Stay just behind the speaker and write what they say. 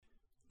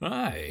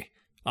Hi,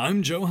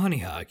 I'm Joe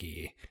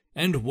Honeyhockey,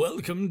 and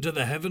welcome to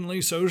the Heavenly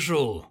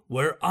Social,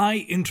 where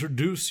I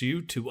introduce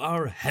you to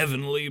our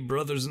heavenly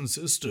brothers and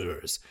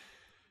sisters.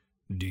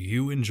 Do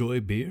you enjoy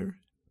beer?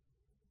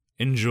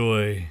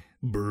 Enjoy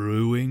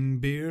brewing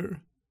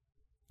beer?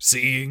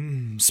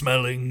 Seeing,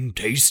 smelling,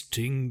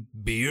 tasting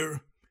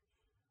beer?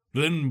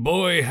 Then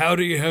boy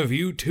howdy have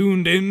you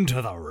tuned in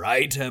to the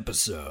right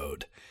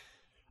episode.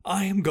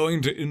 I am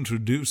going to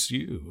introduce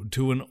you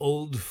to an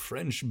old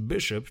French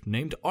bishop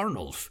named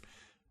Arnulf.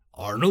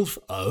 Arnulf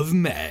of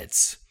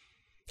Metz.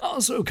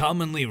 Also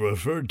commonly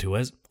referred to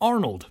as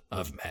Arnold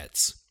of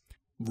Metz.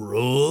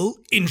 Roll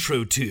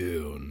intro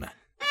tune.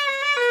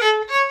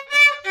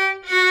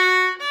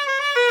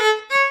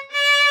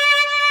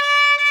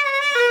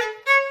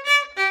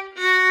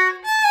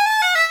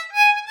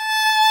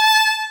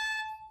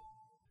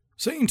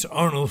 Saint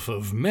Arnulf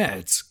of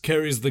Metz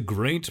carries the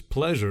great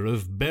pleasure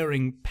of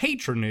bearing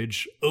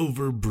patronage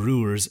over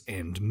brewers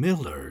and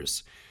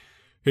millers.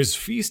 His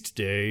feast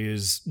day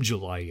is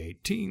July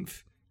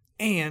 18th,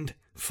 and,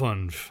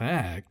 fun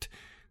fact,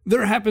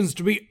 there happens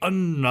to be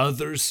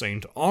another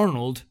Saint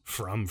Arnold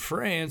from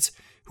France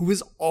who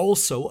is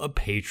also a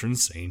patron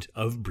saint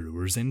of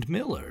brewers and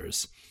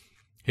millers.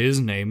 His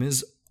name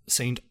is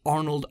Saint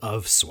Arnold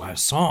of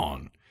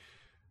Soissons.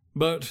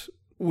 But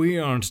we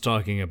aren't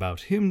talking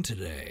about him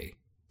today.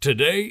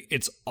 Today,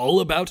 it's all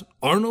about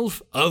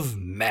Arnulf of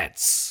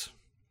Metz.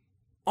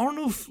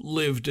 Arnulf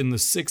lived in the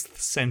 6th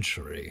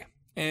century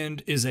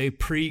and is a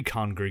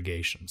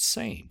pre-congregation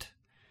saint.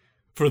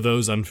 For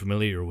those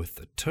unfamiliar with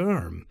the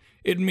term,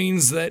 it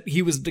means that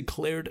he was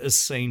declared a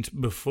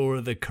saint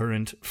before the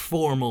current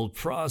formal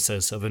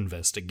process of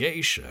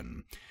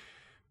investigation,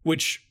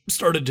 which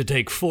started to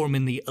take form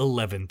in the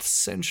 11th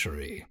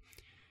century.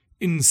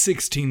 In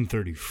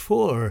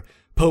 1634,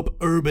 Pope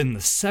Urban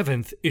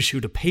VII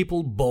issued a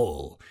papal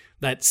bull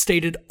that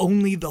stated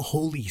only the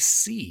Holy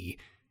See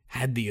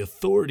had the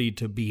authority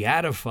to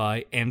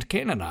beatify and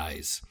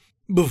canonize.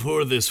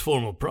 Before this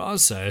formal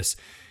process,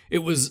 it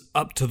was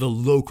up to the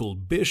local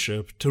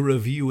bishop to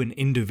review an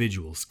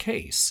individual's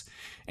case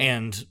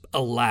and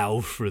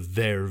allow for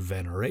their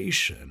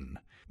veneration.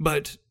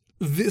 But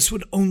this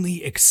would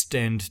only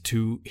extend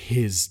to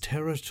his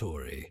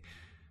territory.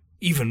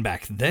 Even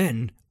back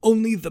then,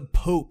 only the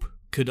Pope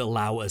could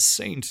allow a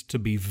saint to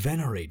be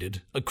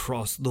venerated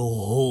across the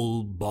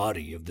whole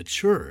body of the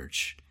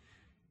church.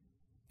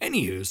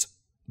 Anywho's,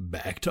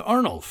 back to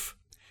Arnulf.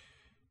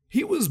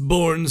 He was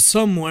born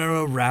somewhere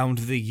around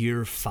the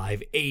year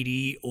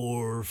 580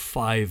 or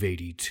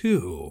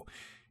 582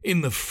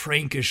 in the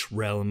Frankish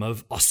realm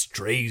of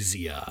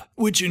Austrasia,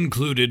 which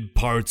included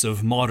parts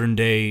of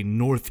modern-day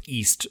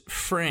northeast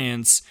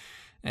France,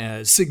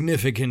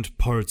 significant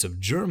parts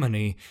of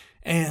Germany,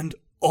 and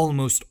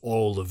almost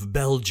all of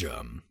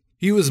Belgium.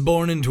 He was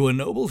born into a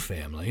noble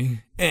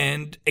family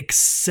and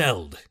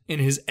excelled in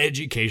his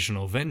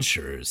educational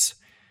ventures.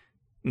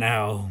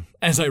 Now,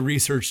 as I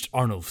researched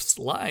Arnulf's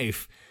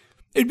life,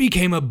 it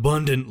became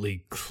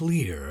abundantly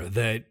clear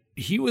that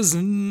he was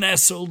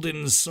nestled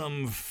in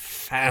some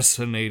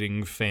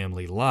fascinating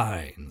family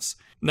lines.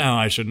 Now,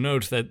 I should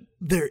note that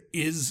there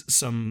is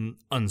some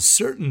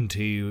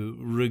uncertainty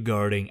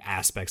regarding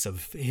aspects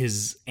of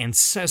his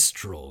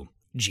ancestral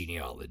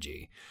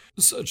genealogy,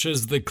 such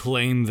as the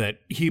claim that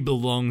he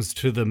belongs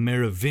to the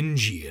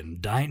Merovingian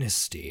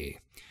dynasty.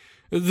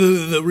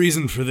 The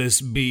reason for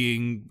this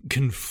being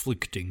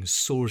conflicting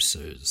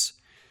sources.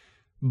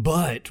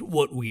 But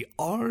what we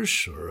are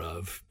sure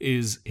of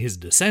is his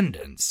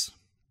descendants.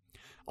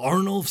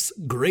 Arnulf's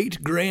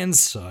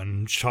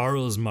great-grandson,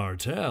 Charles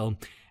Martel,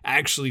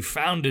 actually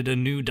founded a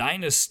new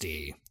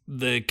dynasty,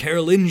 the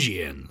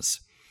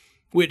Carolingians,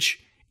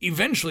 which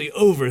eventually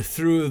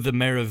overthrew the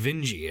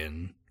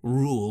Merovingian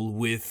rule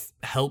with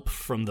help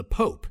from the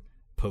Pope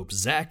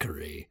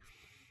Zachary.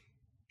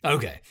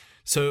 Okay,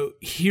 so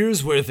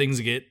here's where things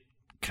get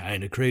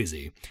kind of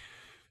crazy.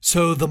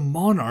 So the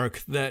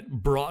monarch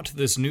that brought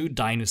this new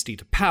dynasty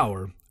to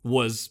power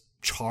was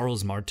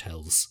Charles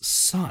Martel's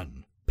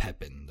son,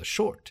 Pepin the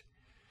Short.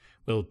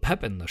 Well,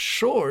 Pepin the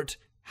Short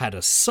had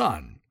a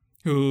son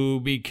who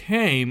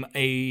became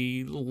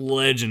a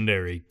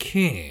legendary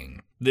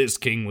king. This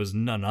king was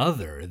none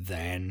other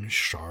than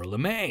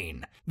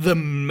Charlemagne, the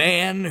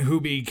man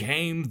who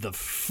became the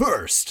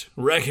first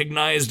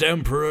recognized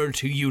emperor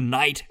to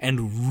unite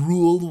and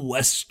rule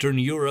Western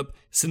Europe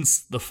since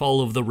the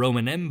fall of the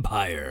Roman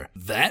Empire.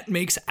 That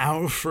makes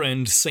our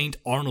friend Saint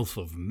Arnulf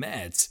of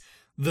Metz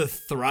the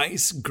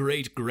thrice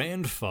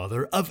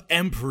great-grandfather of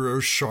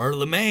Emperor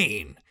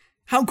Charlemagne.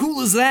 How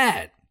cool is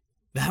that?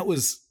 That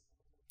was,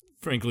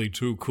 frankly,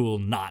 too cool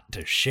not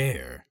to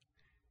share.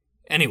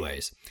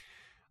 Anyways,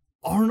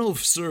 Arnulf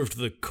served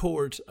the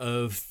court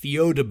of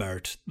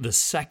Theodebert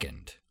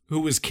II, who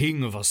was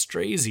king of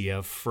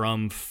Austrasia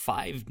from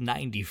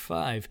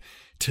 595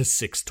 to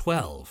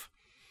 612.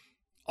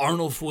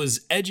 Arnulf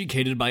was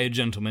educated by a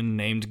gentleman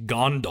named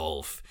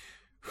Gandalf,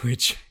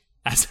 which,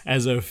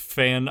 as a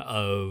fan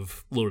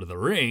of Lord of the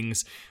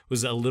Rings,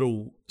 was a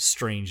little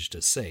strange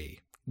to say.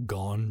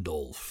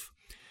 Gandalf.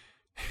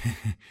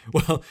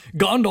 Well,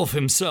 Gandalf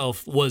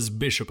himself was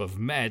Bishop of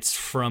Metz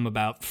from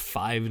about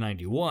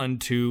 591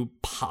 to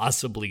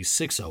possibly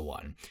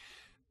 601,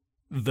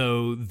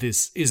 though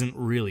this isn't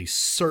really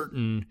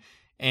certain,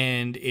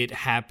 and it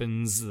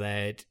happens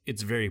that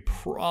it's very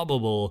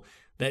probable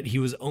that he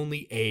was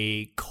only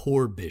a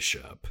core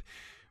bishop,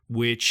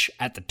 which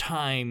at the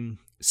time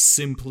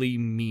simply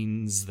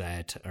meant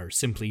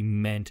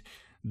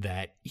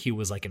that he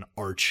was like an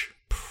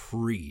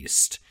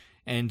archpriest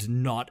and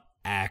not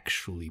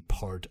actually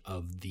part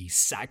of the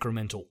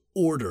sacramental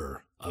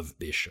order of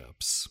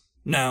bishops.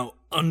 Now,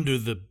 under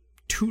the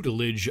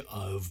tutelage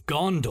of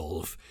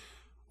Gandalf,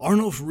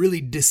 Arnulf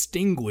really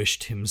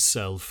distinguished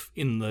himself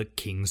in the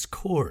king's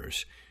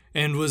court,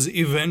 and was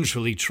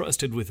eventually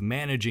trusted with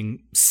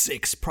managing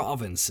 6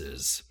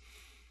 provinces.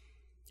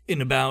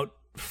 In about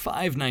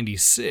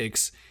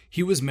 596,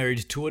 he was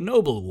married to a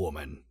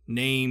noblewoman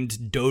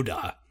named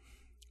Doda,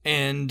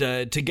 and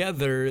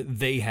together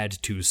they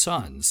had 2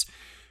 sons,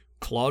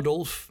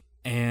 Clodulf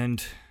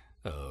and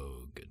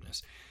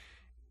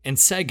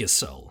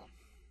Segisol.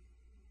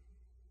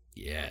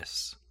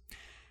 Yes.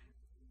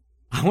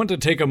 I want to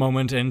take a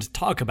moment and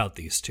talk about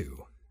these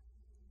 2.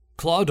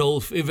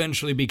 Clodulf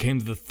eventually became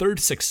the 3rd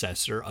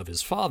successor of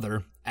his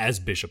father as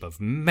Bishop of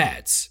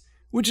Metz,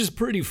 which is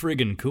pretty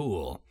friggin'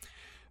 cool.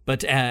 But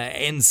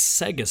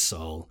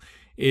Segisol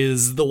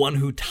is the one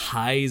who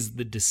ties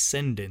the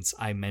descendants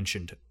I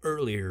mentioned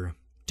earlier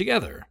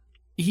together.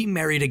 He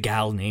married a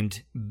gal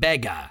named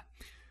Bega,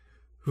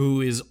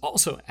 who is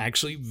also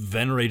actually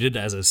venerated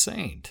as a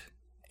saint,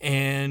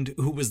 and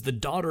who was the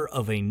daughter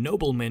of a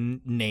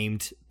nobleman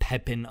named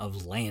Pepin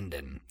of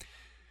Landen.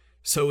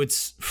 So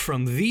it's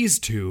from these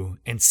 2,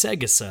 and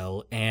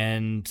Segisol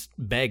and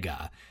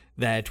Bega,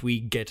 that we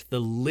get the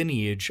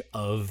lineage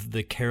of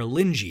the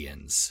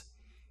Carolingians.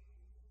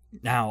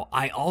 Now,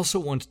 I also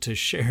want to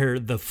share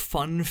the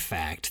fun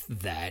fact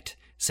that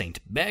Saint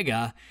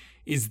Bega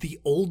is the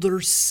older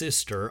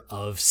sister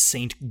of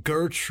Saint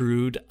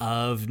Gertrude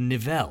of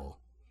Nivelles.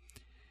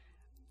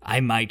 I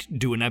might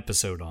do an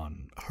episode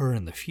on her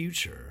in the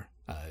future,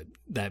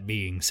 that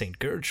being Saint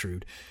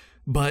Gertrude,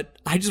 but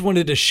I just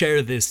wanted to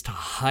share this to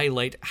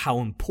highlight how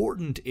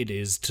important it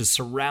is to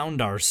surround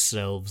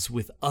ourselves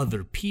with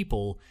other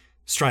people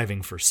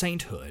striving for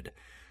sainthood,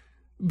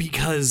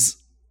 because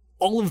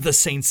all of the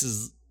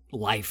saints'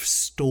 life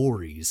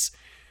stories,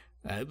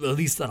 at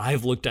least that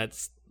I've looked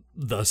at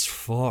thus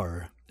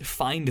far,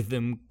 find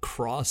them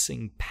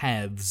crossing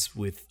paths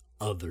with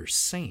other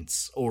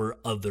saints or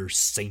other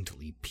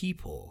saintly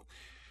people.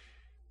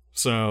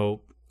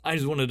 So I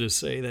just wanted to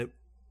say that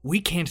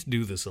we can't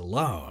do this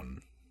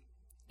alone.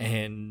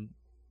 And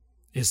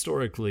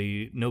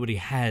historically, nobody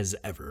has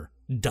ever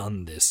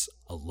done this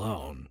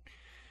alone.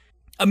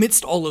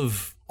 Amidst all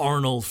of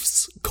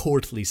Arnulf's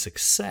courtly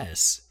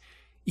success,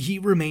 he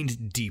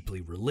remained deeply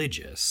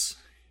religious.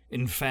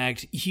 In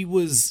fact, he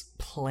was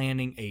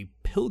planning a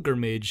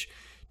pilgrimage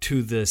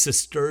to the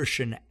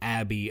Cistercian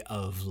Abbey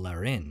of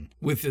Larin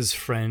with his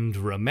friend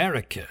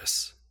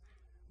Romericus.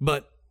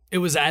 But it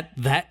was at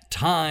that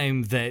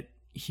time that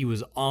he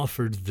was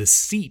offered the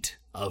seat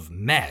of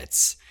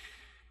Metz.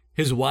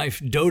 His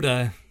wife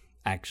Doda,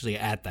 actually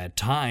at that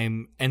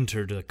time,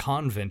 entered a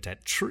convent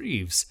at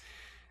Treves,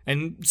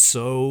 and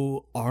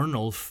so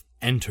Arnulf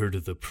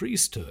entered the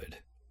priesthood,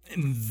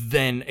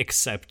 then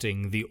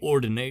accepting the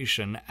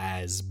ordination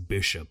as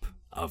Bishop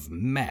of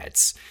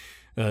Metz.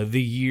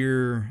 The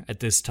year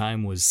at this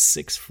time was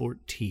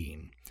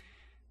 614.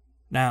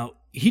 Now,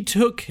 he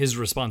took his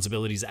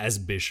responsibilities as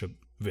bishop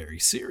very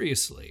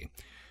seriously,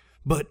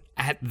 but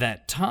at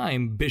that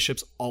time,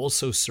 bishops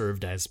also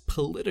served as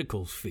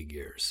political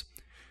figures.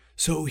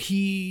 So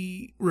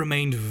he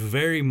remained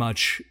very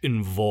much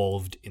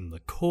involved in the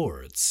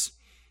courts.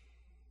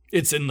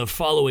 It's in the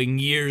following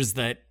years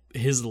that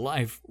his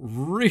life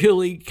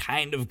really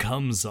kind of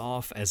comes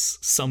off as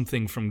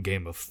something from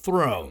Game of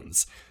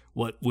Thrones,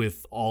 what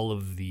with all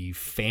of the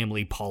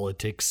family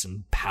politics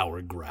and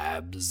power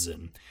grabs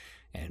and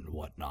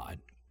whatnot.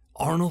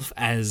 Arnulf,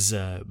 as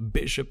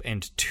bishop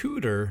and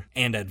tutor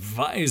and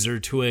advisor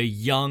to a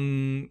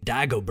young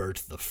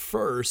Dagobert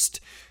I,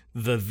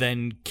 the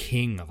then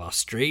king of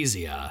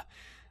Austrasia,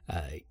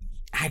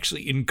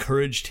 actually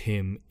encouraged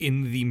him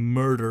in the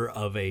murder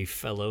of a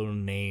fellow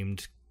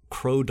named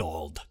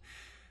Crodald,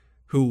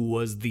 who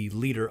was the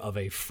leader of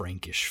a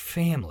Frankish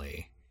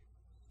family.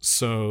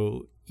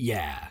 So,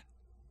 yeah,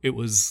 it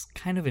was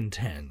kind of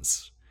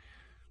intense.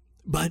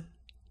 But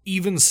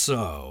even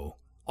so,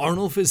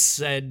 Arnulf is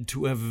said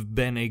to have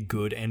been a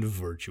good and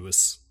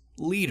virtuous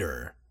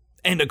leader.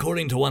 And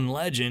according to one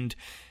legend,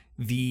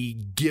 the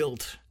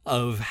guilt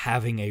of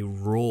having a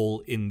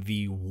role in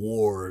the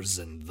wars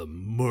and the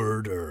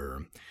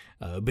murder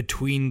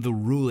between the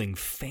ruling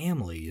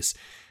families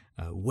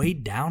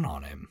weighed down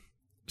on him.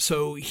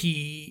 So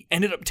he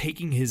ended up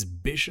taking his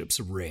bishop's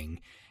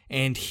ring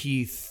and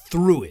he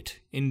threw it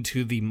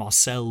into the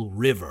Moselle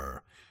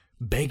River,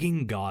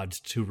 begging God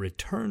to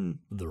return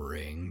the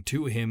ring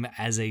to him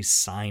as a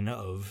sign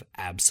of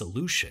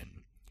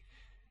absolution.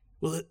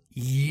 Well,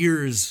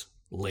 years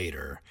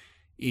later,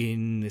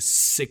 in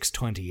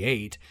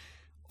 628,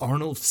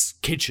 Arnulf's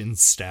kitchen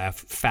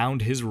staff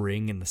found his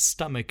ring in the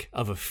stomach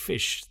of a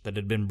fish that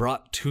had been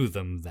brought to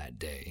them that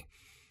day.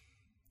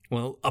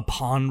 Well,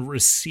 upon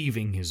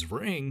receiving his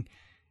ring,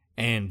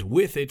 and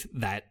with it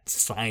that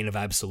sign of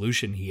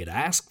absolution he had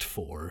asked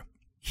for,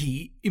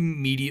 he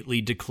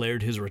immediately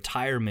declared his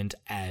retirement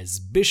as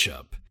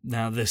bishop.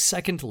 Now, the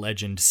second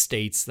legend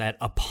states that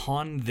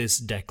upon this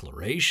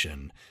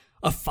declaration,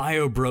 a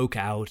fire broke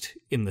out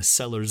in the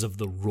cellars of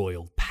the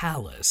royal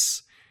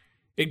palace.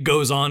 It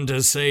goes on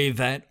to say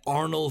that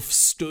Arnulf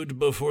stood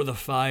before the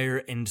fire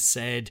and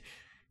said,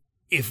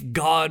 "If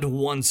God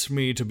wants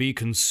me to be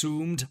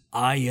consumed,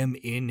 I am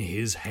in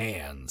his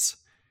hands."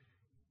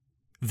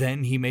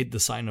 Then he made the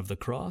sign of the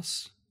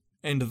cross,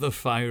 and the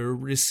fire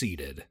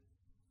receded.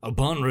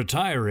 Upon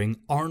retiring,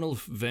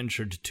 Arnulf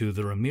ventured to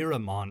the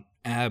Remiremont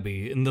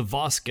Abbey in the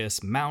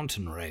Vosges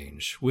mountain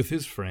range with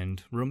his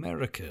friend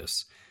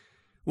Romericus,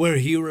 where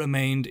he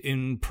remained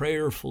in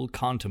prayerful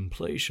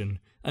contemplation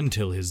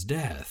until his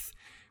death,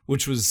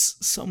 which was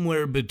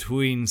somewhere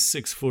between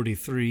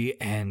 643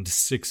 and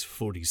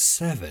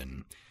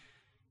 647.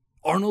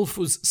 Arnulf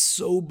was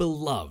so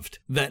beloved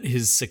that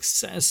his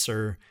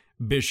successor,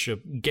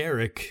 Bishop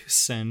Garrick,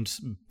 sent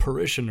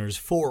parishioners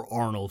for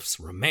Arnulf's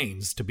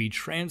remains to be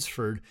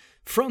transferred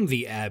from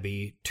the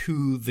abbey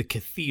to the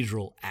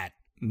cathedral at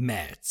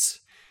Metz.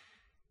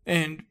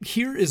 And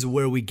here is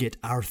where we get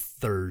our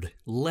third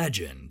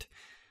legend.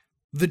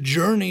 The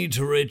journey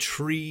to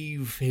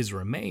retrieve his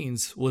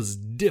remains was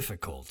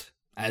difficult,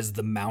 as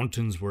the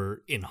mountains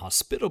were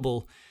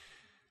inhospitable.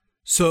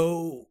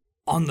 So,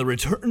 on the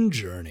return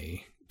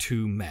journey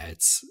to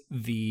Metz,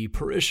 the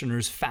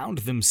parishioners found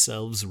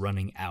themselves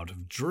running out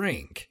of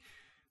drink.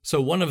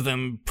 So one of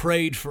them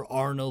prayed for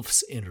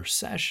Arnulf's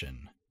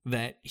intercession,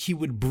 that he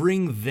would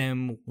bring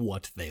them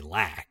what they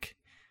lack.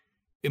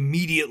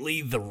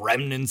 Immediately, the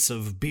remnants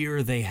of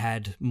beer they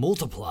had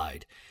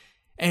multiplied,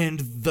 and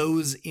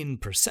those in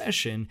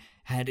procession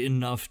had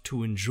enough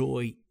to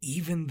enjoy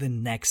even the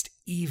next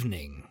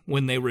evening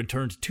when they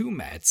returned to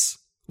Metz,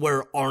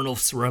 where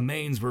Arnulf's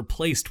remains were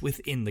placed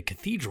within the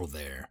cathedral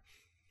there.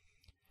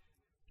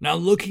 Now,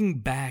 looking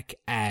back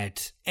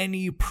at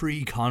any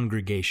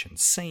pre-congregation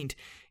saint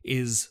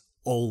is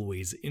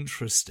always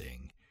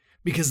interesting,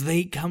 because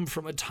they come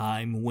from a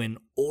time when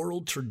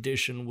oral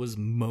tradition was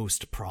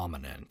most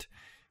prominent,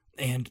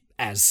 and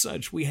as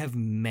such, we have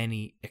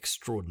many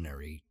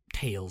extraordinary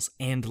tales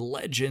and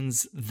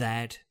legends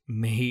that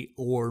may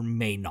or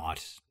may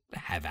not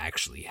have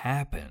actually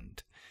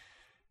happened.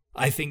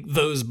 I think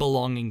those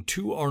belonging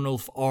to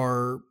Arnulf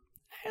are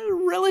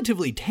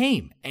relatively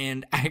tame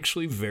and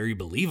actually very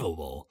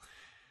believable.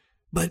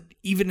 But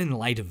even in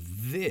light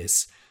of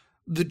this,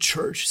 the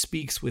Church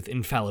speaks with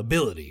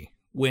infallibility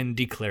when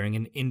declaring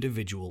an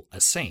individual a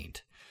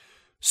saint.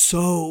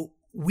 So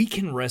we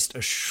can rest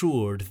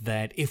assured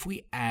that if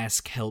we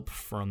ask help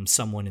from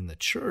someone in the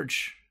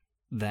Church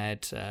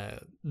that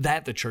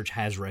the Church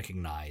has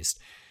recognized,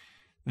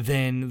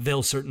 then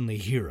they'll certainly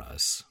hear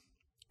us.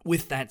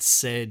 With that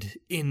said,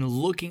 in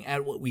looking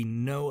at what we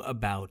know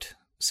about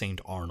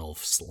St.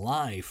 Arnulf's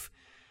life,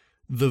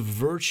 the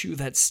virtue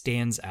that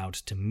stands out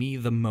to me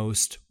the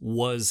most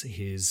was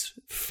his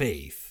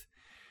faith.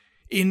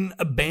 In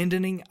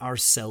abandoning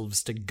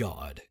ourselves to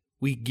God,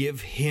 we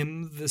give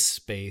him the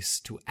space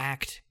to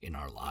act in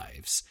our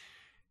lives.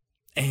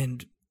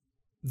 And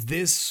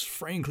this,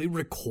 frankly,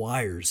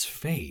 requires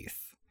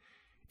faith.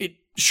 It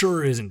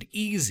sure isn't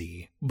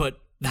easy,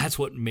 but that's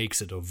what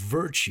makes it a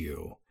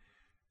virtue.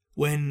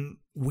 When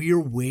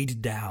we're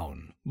weighed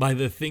down by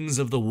the things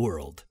of the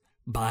world,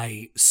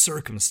 by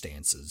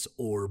circumstances,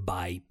 or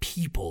by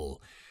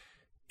people,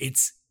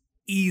 it's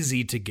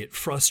easy to get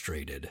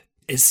frustrated,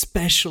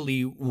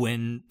 especially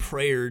when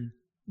prayer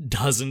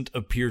doesn't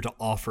appear to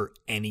offer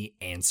any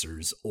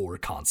answers or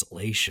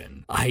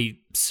consolation. I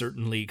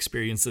certainly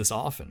experience this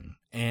often,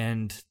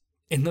 and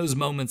in those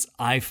moments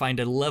I find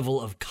a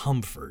level of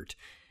comfort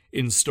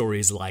in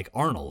stories like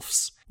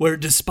Arnulf's, where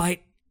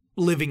despite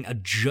living a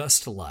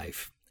just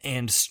life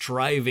and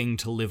striving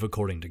to live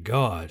according to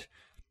God,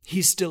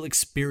 he still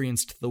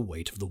experienced the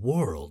weight of the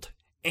world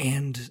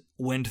and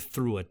went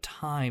through a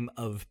time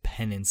of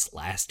penance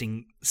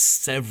lasting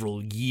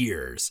several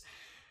years.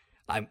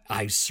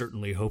 I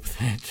certainly hope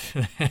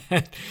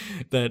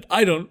that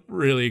I don't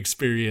really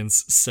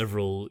experience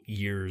several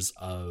years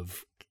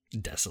of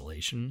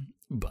desolation,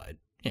 but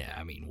yeah,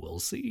 I mean, we'll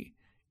see.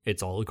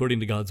 It's all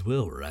according to God's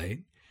will, right?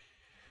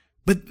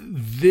 But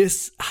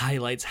this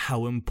highlights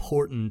how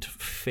important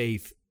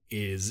faith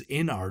is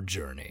in our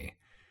journey.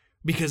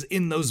 Because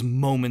in those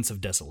moments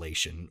of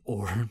desolation,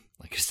 or,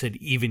 like I said,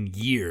 even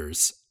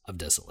years of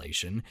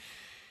desolation,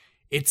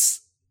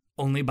 it's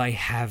only by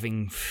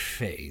having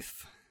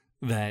faith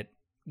that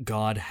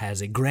God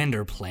has a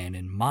grander plan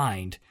in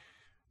mind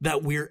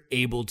that we're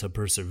able to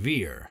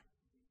persevere.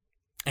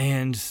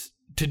 And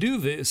to do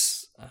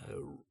this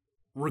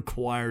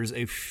requires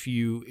a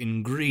few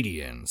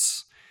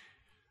ingredients.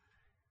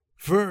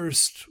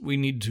 First, we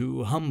need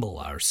to humble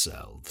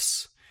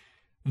ourselves.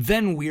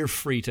 then we're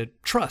free to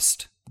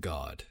trust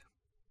God.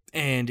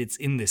 And it's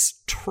in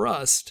this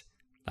trust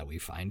that we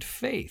find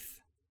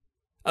faith.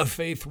 A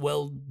faith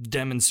well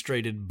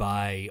demonstrated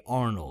by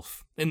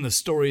Arnulf in the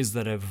stories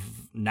that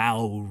have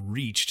now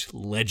reached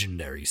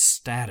legendary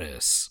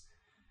status.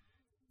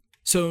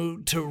 So,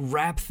 to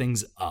wrap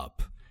things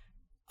up,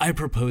 I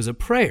propose a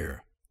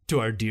prayer to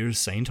our dear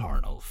Saint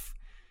Arnulf.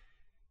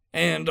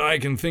 And I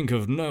can think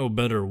of no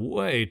better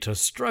way to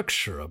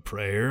structure a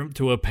prayer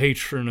to a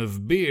patron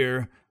of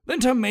beer than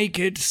to make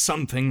it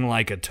something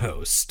like a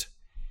toast.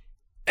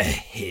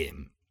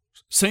 Ahem.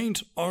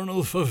 Saint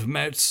Arnulf of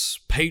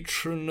Metz,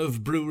 patron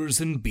of brewers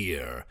and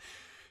beer,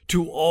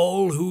 to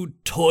all who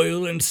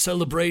toil and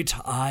celebrate,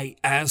 I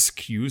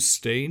ask you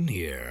stay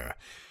near,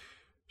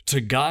 to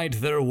guide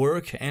their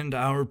work and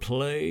our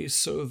play,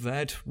 so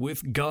that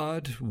with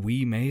God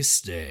we may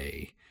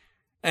stay.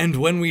 And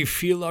when we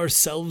feel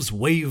ourselves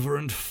waver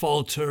and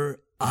falter,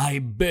 I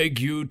beg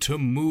you to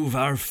move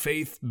our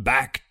faith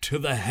back to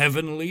the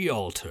heavenly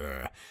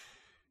altar.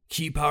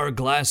 Keep our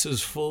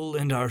glasses full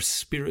and our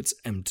spirits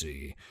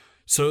empty,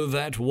 so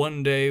that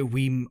one day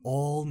we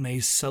all may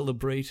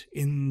celebrate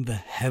in the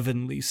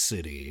heavenly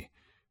city.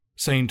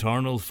 Saint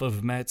Arnulf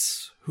of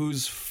Metz,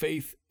 whose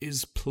faith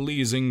is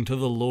pleasing to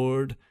the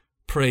Lord,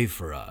 pray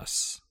for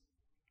us.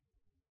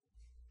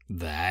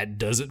 That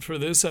does it for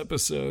this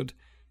episode.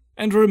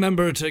 And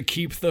remember to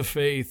keep the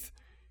faith,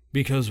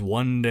 because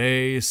one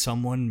day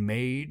someone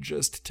may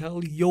just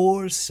tell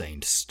your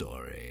saint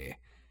story.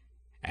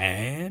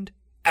 And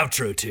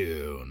outro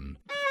tune.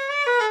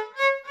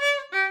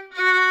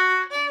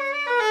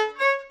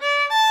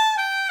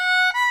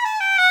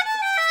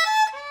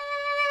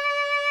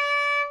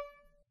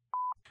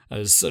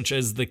 Such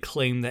as the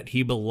claim that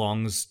he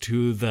belongs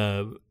to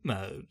the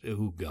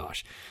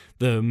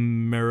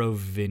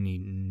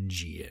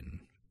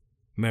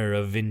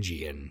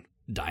Merovingian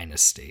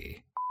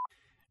dynasty.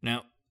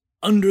 Now,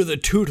 under the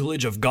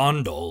tutelage of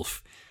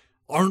Gandalf,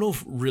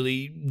 Arnulf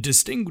really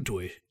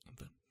distinguished.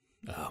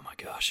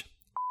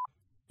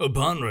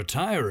 Upon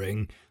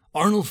retiring,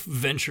 Arnulf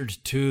ventured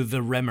to the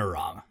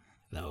Remiremont,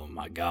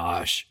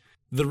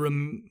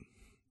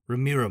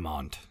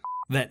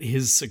 that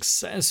his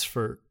success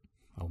for.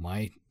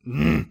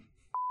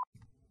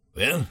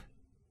 Well,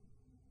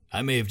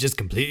 I may have just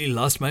completely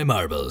lost my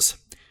marbles.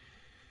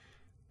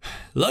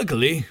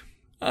 Luckily,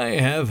 I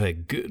have a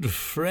good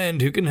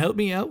friend who can help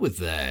me out with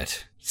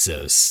that.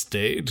 So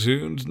stay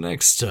tuned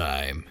next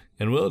time,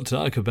 and we'll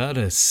talk about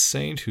a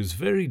saint who's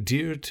very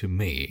dear to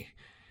me,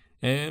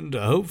 and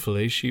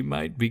hopefully she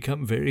might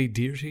become very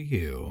dear to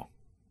you.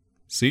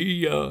 See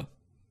ya!